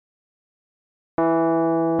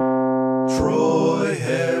Troy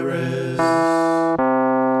Harris.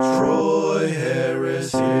 Troy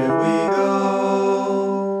Harris, here we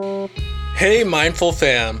go. Hey Mindful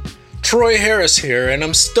fam, Troy Harris here, and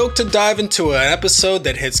I'm stoked to dive into an episode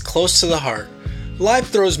that hits close to the heart. Life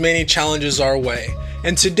throws many challenges our way,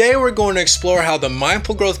 and today we're going to explore how the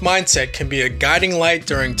mindful growth mindset can be a guiding light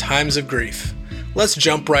during times of grief. Let's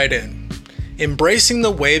jump right in. Embracing the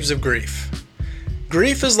waves of grief.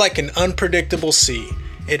 Grief is like an unpredictable sea.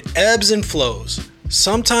 It ebbs and flows,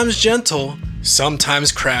 sometimes gentle,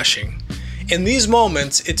 sometimes crashing. In these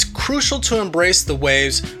moments, it's crucial to embrace the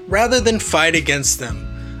waves rather than fight against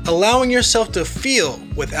them, allowing yourself to feel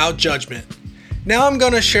without judgment. Now I'm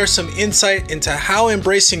going to share some insight into how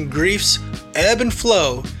embracing grief's ebb and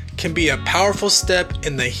flow can be a powerful step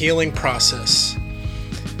in the healing process.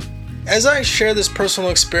 As I share this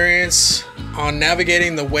personal experience on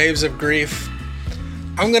navigating the waves of grief,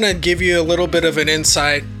 I'm going to give you a little bit of an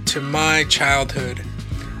insight to my childhood.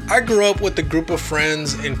 I grew up with a group of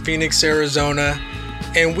friends in Phoenix, Arizona,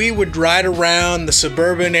 and we would ride around the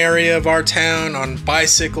suburban area of our town on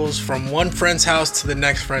bicycles from one friend's house to the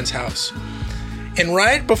next friend's house. And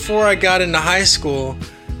right before I got into high school,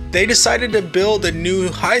 they decided to build a new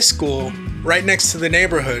high school right next to the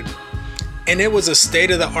neighborhood. And it was a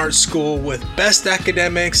state-of-the-art school with best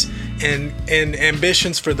academics and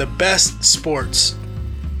ambitions for the best sports,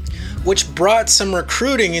 which brought some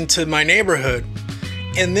recruiting into my neighborhood.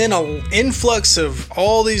 And then an influx of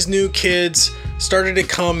all these new kids started to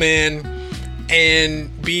come in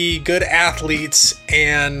and be good athletes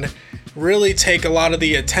and really take a lot of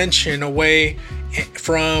the attention away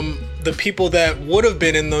from the people that would have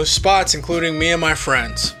been in those spots, including me and my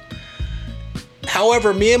friends.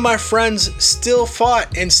 However, me and my friends still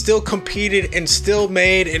fought and still competed and still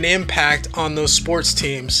made an impact on those sports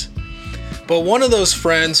teams. But one of those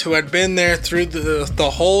friends who had been there through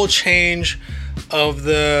the whole change of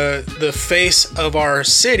the face of our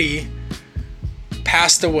city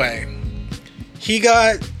passed away. He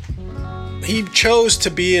chose to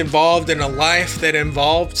be involved in a life that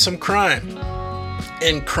involved some crime.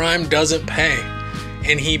 And crime doesn't pay.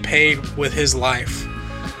 And he paid with his life.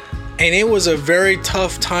 And it was a very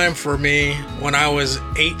tough time for me when I was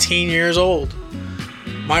 18 years old.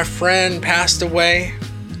 My friend passed away,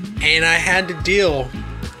 and I had to deal.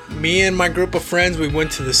 Me and my group of friends, we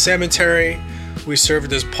went to the cemetery, we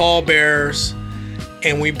served as pallbearers,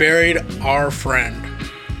 and we buried our friend.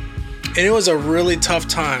 And it was a really tough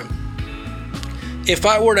time. If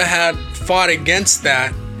I were to have fought against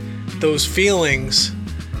those feelings,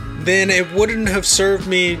 then it wouldn't have served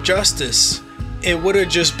me justice. It would have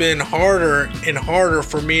just been harder and harder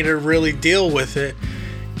for me to really deal with it.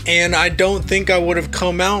 And I don't think I would have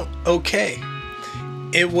come out okay.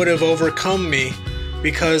 It would have overcome me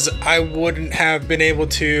because I wouldn't have been able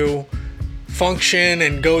to function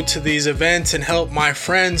and go to these events and help my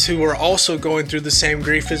friends who were also going through the same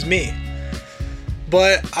grief as me.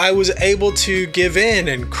 But I was able to give in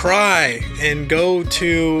and cry and go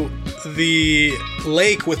to the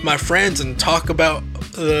lake with my friends and talk about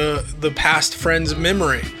the past friend's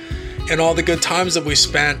memory and all the good times that we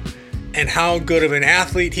spent and how good of an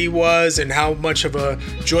athlete he was and how much of a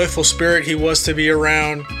joyful spirit he was to be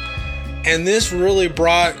around. And this really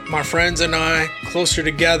brought my friends and I closer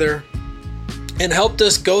together and helped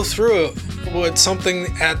us go through what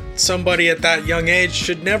somebody at that young age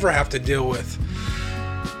should never have to deal with.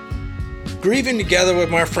 Grieving together with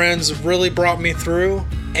my friends really brought me through,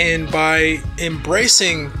 and by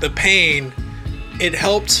embracing the pain, it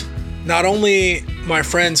helped not only my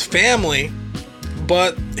friend's family,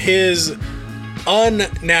 but his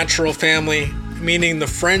unnatural family, meaning the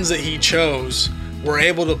friends that he chose, were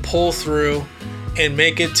able to pull through and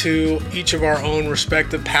make it to each of our own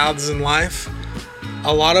respective paths in life.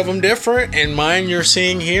 A lot of them different, and mine you're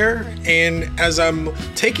seeing here. And as I'm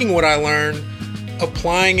taking what I learned,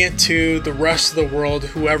 applying it to the rest of the world,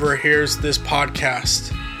 whoever hears this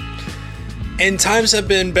podcast. And times have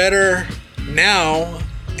been better now,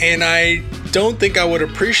 and I don't think I would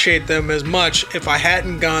appreciate them as much if I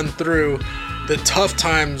hadn't gone through the tough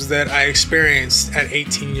times that I experienced at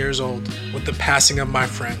 18 years old with the passing of my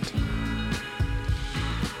friend.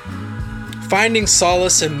 Finding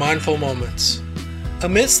solace in mindful moments.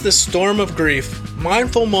 Amidst the storm of grief,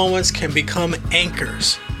 mindful moments can become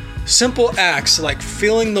anchors. Simple acts like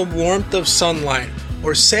feeling the warmth of sunlight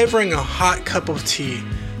or savoring a hot cup of tea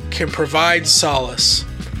can provide solace.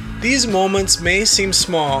 These moments may seem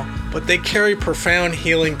small, but they carry profound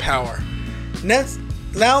healing power.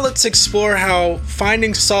 Now let's explore how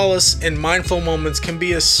finding solace in mindful moments can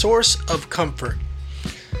be a source of comfort.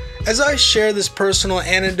 As I share this personal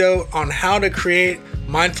anecdote on how to create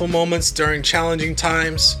mindful moments during challenging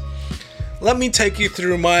times, let me take you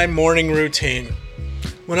through my morning routine.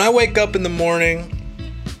 When I wake up in the morning,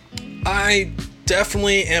 I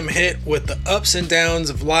definitely am hit with the ups and downs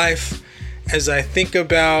of life as I think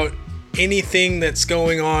about anything that's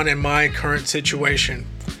going on in my current situation.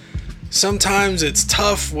 Sometimes it's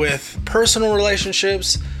tough with personal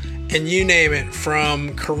relationships, and you name it,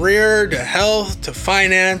 from career to health to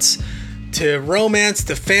finance to romance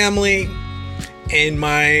to family, and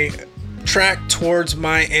my track towards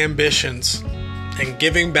my ambitions and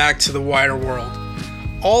giving back to the wider world.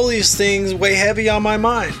 All these things weigh heavy on my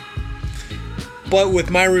mind. But with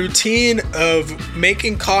my routine of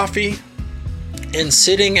making coffee and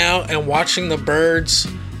sitting out and watching the birds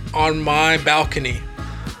on my balcony,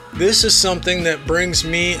 this is something that brings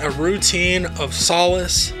me a routine of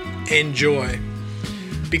solace and joy.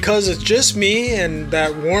 Because it's just me and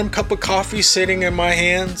that warm cup of coffee sitting in my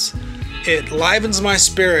hands, it livens my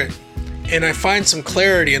spirit, and I find some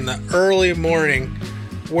clarity in the early morning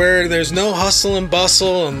where there's no hustle and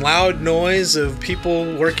bustle and loud noise of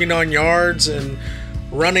people working on yards and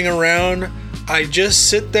running around. I just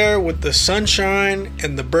sit there with the sunshine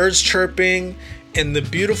and the birds chirping and the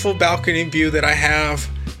beautiful balcony view that I have.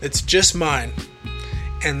 It's just mine.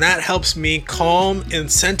 And that helps me calm and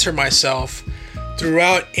center myself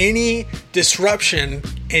throughout any disruption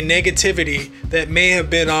and negativity that may have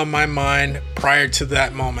been on my mind prior to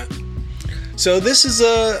that moment. So this is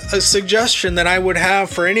a suggestion that I would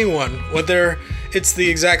have for anyone, whether it's the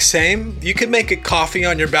exact same. You could make a coffee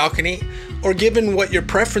on your balcony, or given what your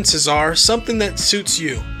preferences are, something that suits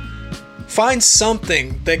you. Find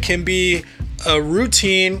something that can be a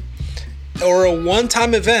routine or a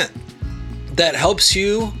one-time event that helps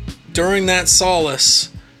you during that solace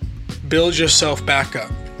build yourself back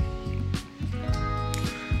up.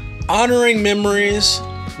 Honoring memories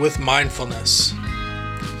with mindfulness.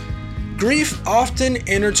 Grief often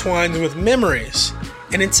intertwines with memories,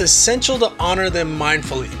 and it's essential to honor them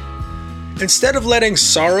mindfully. Instead of letting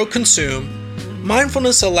sorrow consume,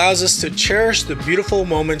 mindfulness allows us to cherish the beautiful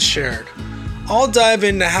moments shared. I'll dive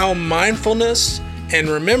into how mindfulness and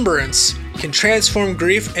remembrance can transform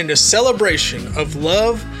grief into celebration of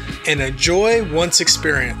love and a joy once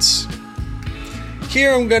experienced.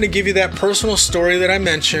 Here I'm going to give you that personal story that I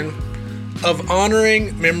mentioned of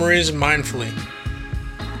honoring memories mindfully.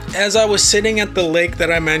 As I was sitting at the lake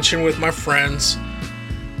that I mentioned with my friends,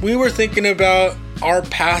 we were thinking about our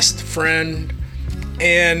past friend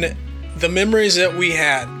and the memories that we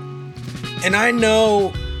had. And I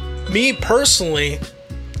know, me personally,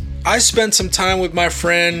 I spent some time with my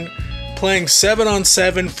friend playing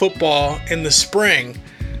 7-on-7 football in the spring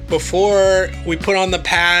before we put on the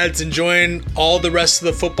pads and joined all the rest of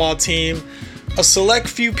the football team. A select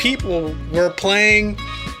few people were playing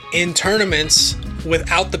in tournaments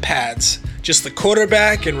without the pads, just the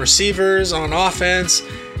quarterback and receivers on offense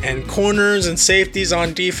and corners and safeties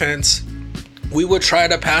on defense. We would try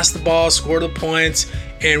to pass the ball, score the points,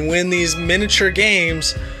 and win these miniature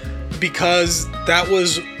games because that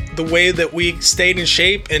was the way that we stayed in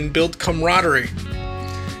shape and built camaraderie.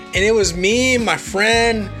 And it was me, my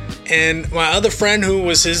friend, and my other friend who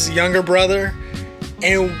was his younger brother,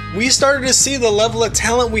 and we started to see the level of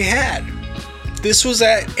talent we had. This was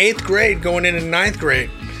at 8th grade going into 9th grade,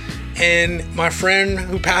 and my friend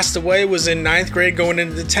who passed away was in 9th grade going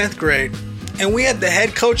into the 10th grade, and we had the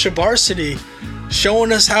head coach of varsity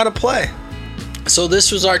showing us how to play. So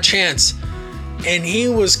this was our chance, and he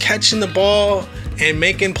was catching the ball and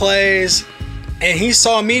making plays, and he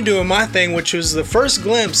saw me doing my thing, which was the first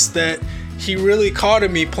glimpse that he really caught of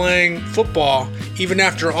me playing football, even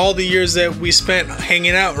after all the years that we spent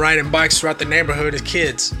hanging out riding bikes throughout the neighborhood as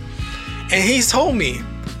kids. And he told me,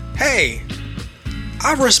 "Hey,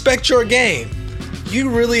 I respect your game. You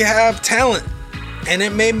really have talent." And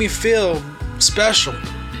it made me feel special,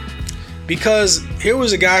 because here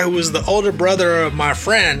was a guy who was the older brother of my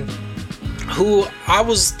friend, who I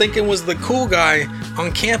was thinking was the cool guy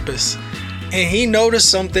on campus, and he noticed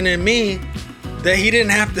something in me that he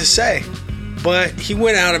didn't have to say, but he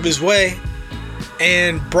went out of his way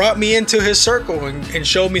and brought me into his circle and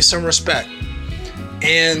showed me some respect.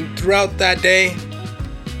 And throughout that day,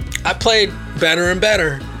 I played better and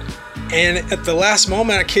better, and at the last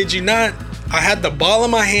moment, I kid you not, I had the ball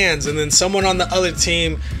in my hands, and then someone on the other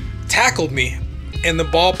team tackled me, and the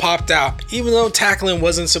ball popped out, even though tackling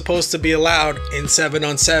wasn't supposed to be allowed in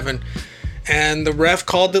 7-on-7. And the ref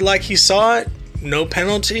called it like he saw it, no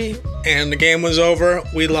penalty, and the game was over.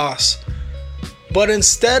 We lost. But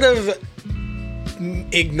instead of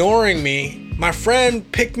ignoring me, my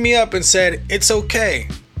friend picked me up and said, "It's okay.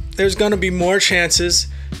 There's going to be more chances.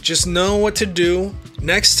 Just know what to do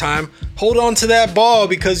next time. Hold on to that ball,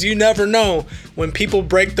 because you never know when people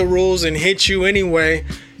break the rules and hit you anyway.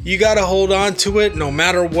 You got to hold on to it no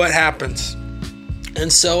matter what happens.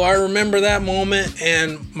 And so I remember that moment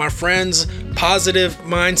and my friend's positive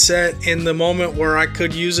mindset in the moment where I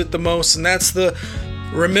could use it the most. And that's the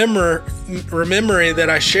remembering that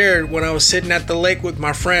I shared when I was sitting at the lake with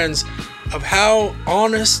my friends, of how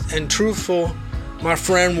honest and truthful my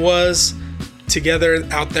friend was together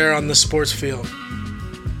out there on the sports field.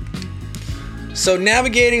 So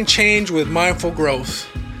navigating change with mindful growth.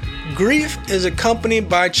 Grief is accompanied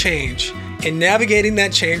by change, and navigating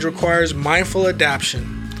that change requires mindful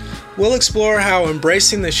adaptation. We'll explore how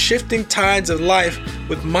embracing the shifting tides of life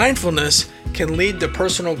with mindfulness can lead to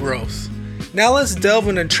personal growth. Now let's delve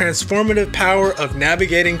into the transformative power of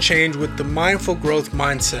navigating change with the mindful growth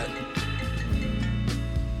mindset.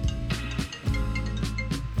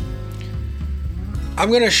 I'm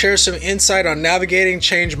going to share some insight on navigating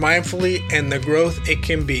change mindfully and the growth it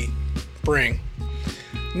can bring.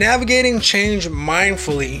 Navigating change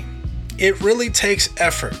mindfully, it really takes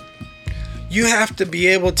effort. You have to be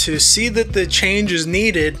able to see that the change is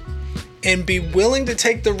needed and be willing to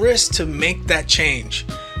take the risk to make that change.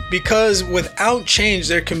 Because without change,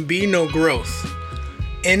 there can be no growth.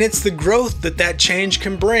 And it's the growth that change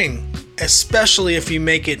can bring, especially if you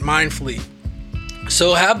make it mindfully.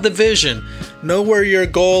 So have the vision, know where your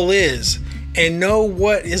goal is, and know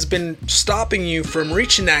what has been stopping you from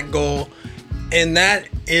reaching that goal, and that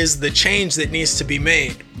is the change that needs to be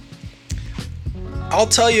made. I'll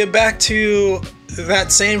tell you back to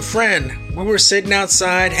that same friend. We were sitting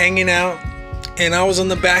outside hanging out, and I was in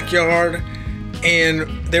the backyard, and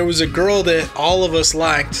there was a girl that all of us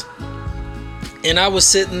liked, and I was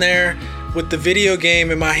sitting there with the video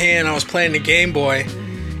game in my hand. I was playing the Game Boy,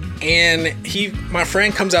 and my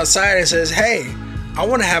friend comes outside and says, "Hey, I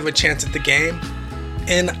want to have a chance at the game."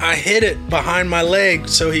 And I hid it behind my leg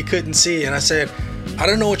so he couldn't see. And I said, "I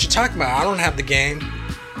don't know what you're talking about. I don't have the game."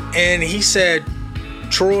 And he said,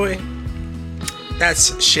 "Troy,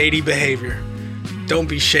 that's shady behavior. Don't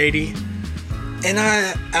be shady." And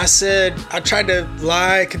I said, I tried to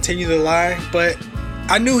continue to lie, but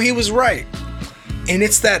I knew he was right. And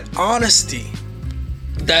it's that honesty,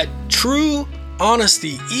 that true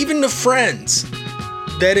honesty, even to friends,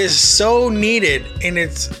 that is so needed, and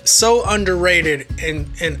it's so underrated and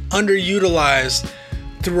underutilized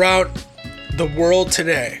throughout the world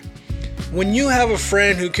today. When you have a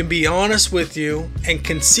friend who can be honest with you and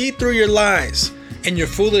can see through your lies and your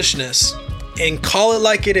foolishness and call it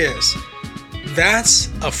like it is, that's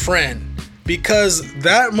a friend. Because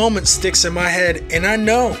that moment sticks in my head, and I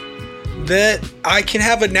know that I can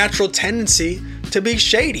have a natural tendency to be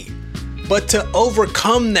shady. But to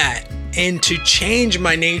overcome that and to change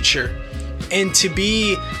my nature and to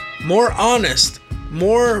be more honest,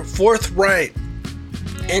 more forthright,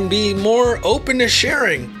 and be more open to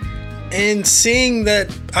sharing and seeing that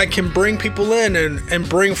I can bring people in and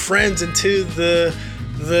bring friends into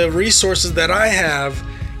the resources that I have,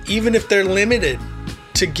 even if they're limited,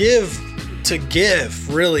 to give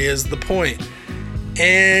really is the point.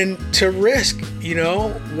 And to risk,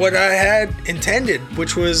 what I had intended,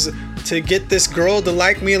 which was to get this girl to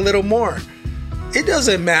like me a little more. It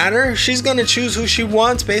doesn't matter. She's going to choose who she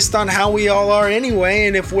wants based on how we all are anyway.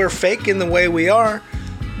 And if we're faking the way we are,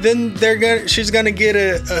 then she's going to get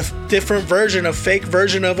a different version, a fake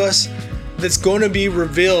version of us that's going to be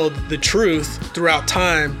revealed the truth throughout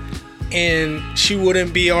time. And she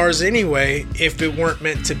wouldn't be ours anyway if it weren't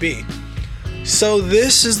meant to be. So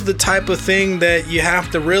this is the type of thing that you have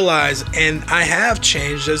to realize, and I have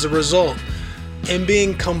changed as a result. And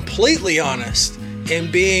being completely honest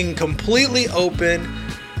and being completely open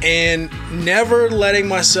and never letting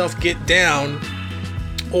myself get down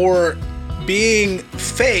or being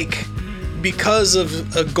fake because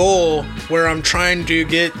of a goal where I'm trying to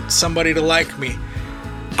get somebody to like me.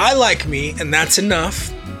 I like me, and that's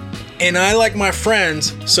enough. And I like my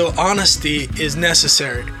friends, so honesty is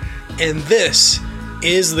necessary. And this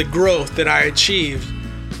is the growth that I achieved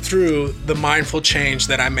through the mindful change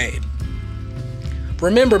that I made.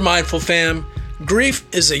 Remember, Mindful Fam, grief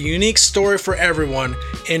is a unique story for everyone,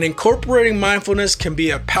 and incorporating mindfulness can be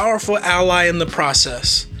a powerful ally in the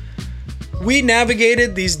process. We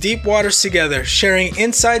navigated these deep waters together, sharing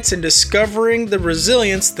insights and discovering the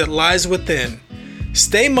resilience that lies within.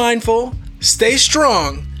 Stay mindful, stay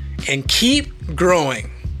strong, and keep growing.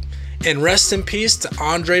 And rest in peace to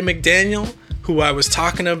Andre McDaniel, who I was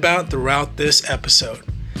talking about throughout this episode.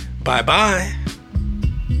 Bye-bye.